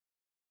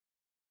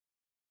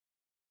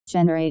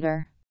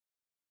Generator.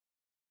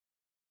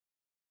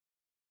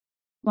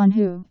 One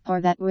who, or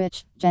that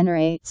which,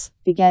 generates,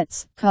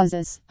 begets,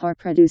 causes, or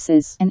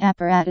produces an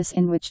apparatus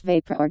in which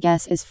vapor or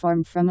gas is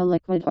formed from a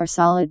liquid or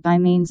solid by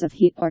means of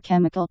heat or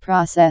chemical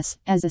process,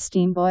 as a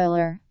steam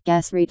boiler,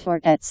 gas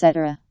retort,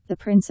 etc. The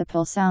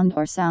principal sound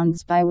or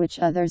sounds by which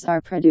others are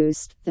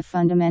produced, the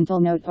fundamental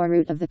note or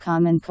root of the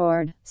common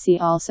chord. See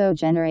also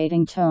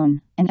generating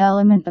tone, an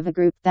element of a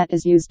group that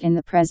is used in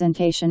the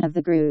presentation of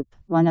the group,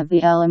 one of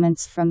the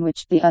elements from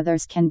which the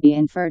others can be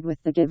inferred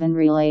with the given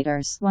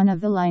relators, one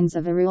of the lines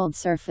of a ruled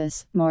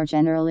surface, more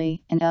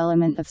generally, an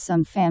element of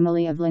some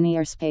family of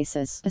linear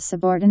spaces, a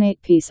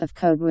subordinate piece of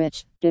code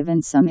which,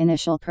 given some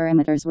initial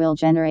parameters, will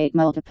generate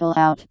multiple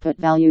output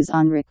values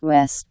on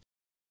request.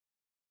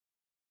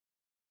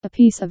 A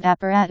piece of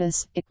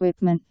apparatus,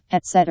 equipment,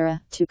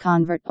 etc., to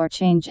convert or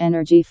change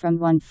energy from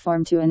one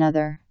form to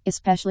another,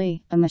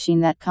 especially a machine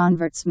that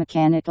converts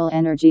mechanical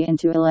energy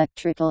into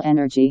electrical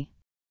energy.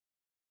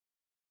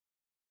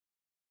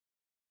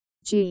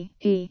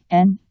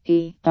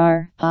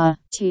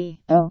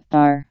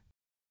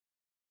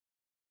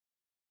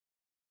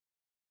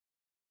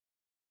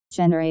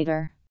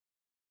 Generator.